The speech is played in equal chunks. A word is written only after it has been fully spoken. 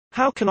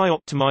How can I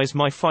optimize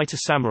my fighter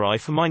samurai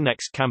for my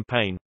next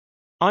campaign?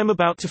 I'm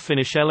about to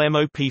finish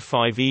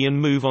LMOP5E and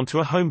move on to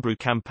a homebrew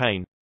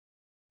campaign.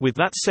 With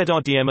that said,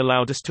 RDM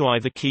allowed us to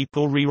either keep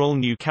or reroll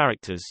new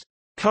characters.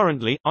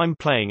 Currently, I'm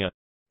playing a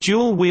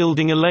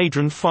dual-wielding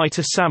Eladrin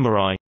fighter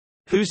samurai,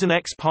 who's an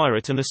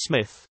ex-pirate and a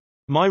smith.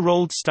 My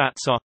rolled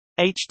stats are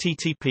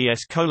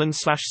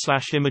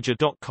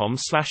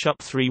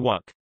https://imager.com/up3wuck.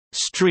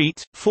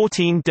 Street,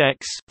 14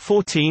 Dex,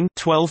 14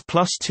 12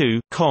 plus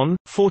 2 Con,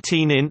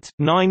 14 Int,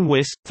 9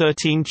 Wis,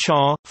 13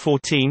 Char,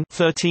 14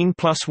 13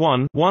 plus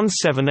 1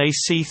 17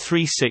 AC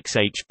 36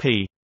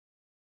 HP.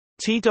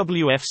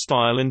 TWF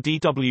style and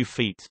DW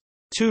feat.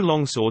 2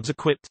 longswords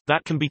equipped,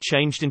 that can be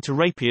changed into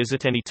rapiers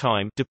at any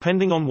time,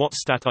 depending on what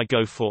stat I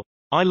go for.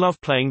 I love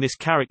playing this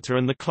character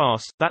and the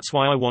class, that's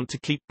why I want to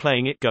keep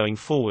playing it going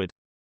forward.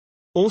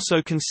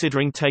 Also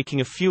considering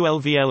taking a few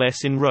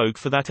LVLS in Rogue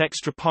for that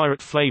extra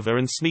pirate flavor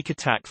and sneak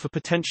attack for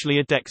potentially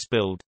a Dex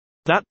build.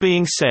 That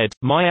being said,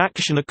 my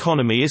action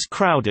economy is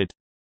crowded.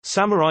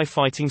 Samurai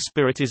Fighting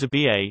Spirit is a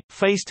BA,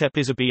 Phase-Tep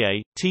is a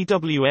BA,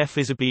 TWF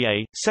is a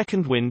BA,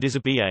 Second Wind is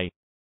a BA.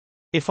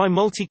 If I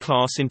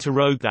multi-class into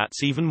Rogue,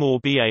 that's even more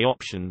BA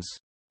options.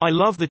 I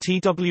love the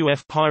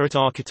TWF pirate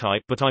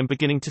archetype, but I'm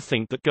beginning to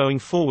think that going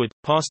forward,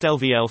 past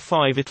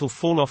LVL5 it'll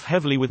fall off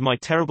heavily with my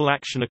terrible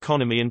action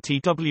economy and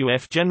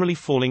TWF generally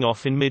falling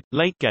off in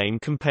mid-late game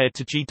compared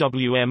to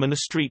GWM and a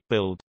street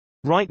build.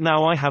 Right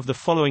now I have the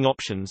following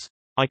options.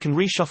 I can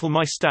reshuffle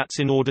my stats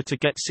in order to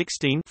get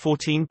 16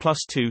 14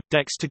 plus 2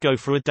 Dex to go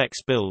for a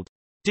Dex build.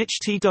 Ditch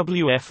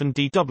TWF and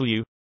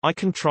DW. I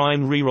can try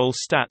and reroll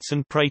stats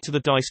and pray to the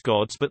dice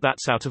gods, but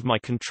that's out of my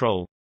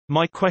control.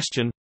 My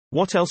question,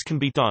 what else can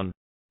be done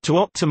to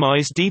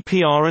optimize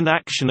DPR and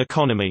action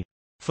economy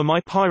for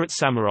my pirate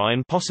samurai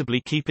and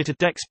possibly keep it a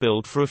Dex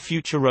build for a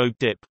future Rogue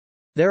dip?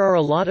 There are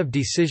a lot of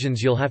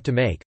decisions you'll have to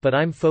make, but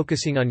I'm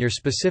focusing on your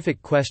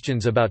specific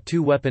questions about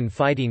two-weapon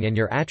fighting and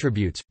your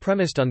attributes,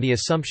 premised on the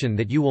assumption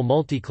that you will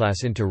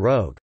multiclass into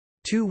Rogue.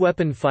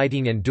 Two-weapon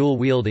fighting and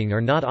dual-wielding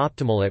are not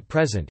optimal at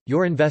present.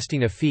 You're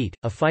investing a feat,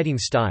 a fighting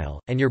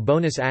style, and your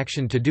bonus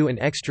action to do an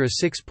extra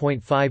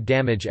 6.5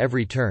 damage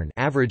every turn,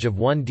 average of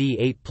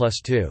 1d8 plus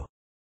 2.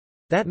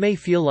 That may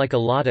feel like a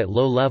lot at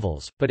low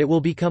levels, but it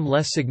will become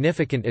less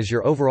significant as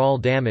your overall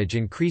damage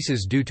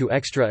increases due to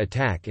extra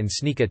attack and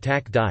sneak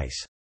attack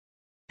dice.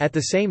 At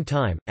the same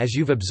time, as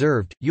you've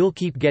observed, you'll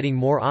keep getting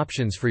more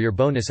options for your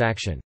bonus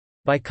action.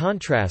 By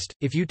contrast,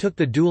 if you took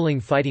the dueling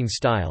fighting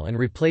style and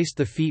replaced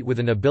the feat with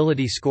an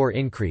ability score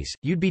increase,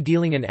 you'd be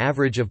dealing an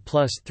average of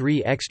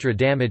 +3 extra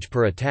damage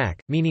per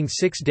attack, meaning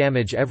 6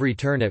 damage every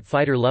turn at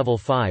fighter level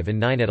 5 and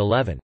 9 at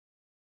 11.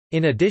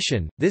 In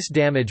addition, this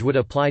damage would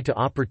apply to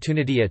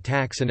opportunity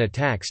attacks and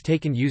attacks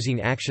taken using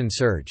Action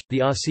Surge.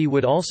 The AC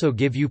would also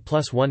give you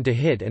 +1 to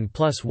hit and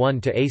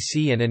 +1 to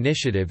AC and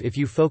initiative if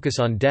you focus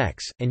on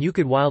Dex, and you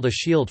could wield a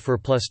shield for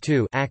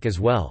 +2 AC as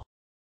well.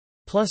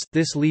 Plus,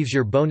 this leaves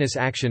your bonus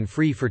action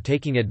free for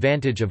taking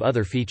advantage of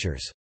other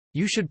features.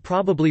 You should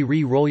probably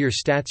re-roll your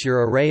stats.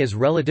 Your array is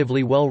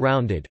relatively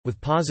well-rounded,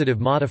 with positive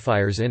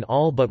modifiers in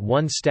all but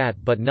one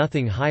stat but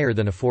nothing higher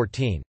than a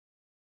 14.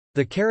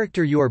 The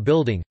character you are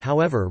building,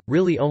 however,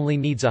 really only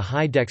needs a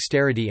high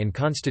dexterity and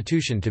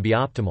constitution to be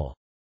optimal.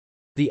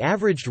 The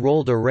averaged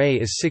rolled array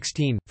is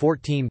 16,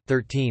 14,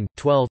 13,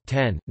 12,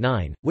 10,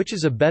 9, which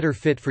is a better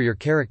fit for your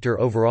character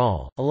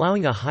overall,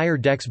 allowing a higher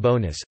dex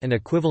bonus, an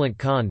equivalent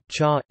con,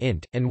 cha,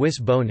 int, and wis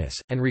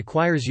bonus, and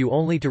requires you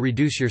only to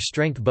reduce your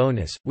strength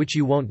bonus, which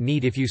you won't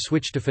need if you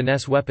switch to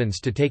finesse weapons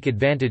to take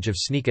advantage of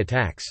sneak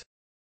attacks.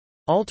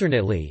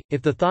 Alternately,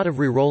 if the thought of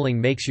rerolling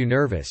makes you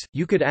nervous,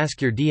 you could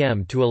ask your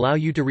DM to allow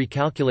you to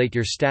recalculate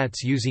your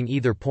stats using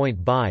either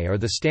point buy or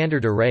the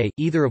standard array,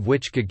 either of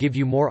which could give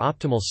you more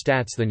optimal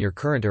stats than your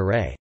current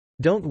array.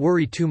 Don't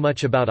worry too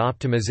much about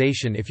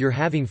optimization if you're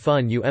having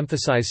fun. You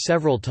emphasize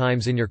several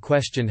times in your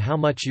question how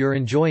much you're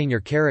enjoying your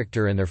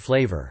character and their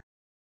flavor.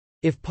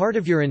 If part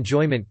of your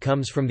enjoyment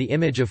comes from the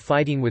image of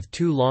fighting with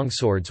two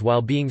longswords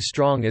while being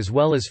strong as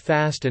well as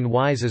fast and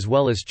wise as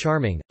well as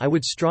charming, I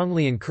would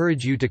strongly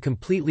encourage you to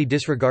completely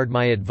disregard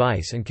my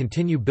advice and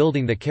continue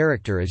building the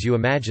character as you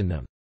imagine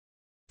them.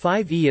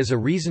 5e is a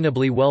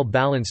reasonably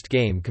well-balanced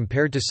game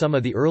compared to some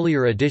of the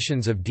earlier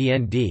editions of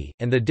D&D,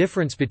 and the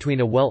difference between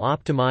a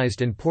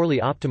well-optimized and poorly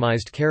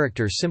optimized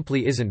character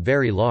simply isn't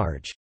very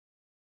large.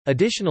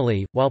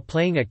 Additionally, while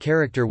playing a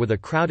character with a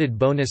crowded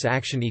bonus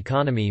action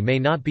economy may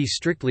not be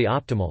strictly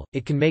optimal,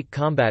 it can make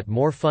combat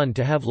more fun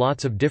to have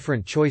lots of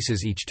different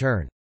choices each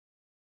turn.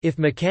 If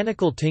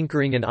mechanical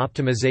tinkering and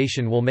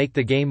optimization will make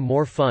the game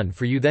more fun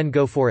for you, then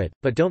go for it,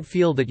 but don't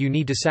feel that you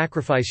need to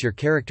sacrifice your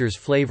character's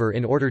flavor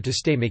in order to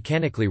stay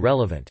mechanically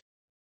relevant.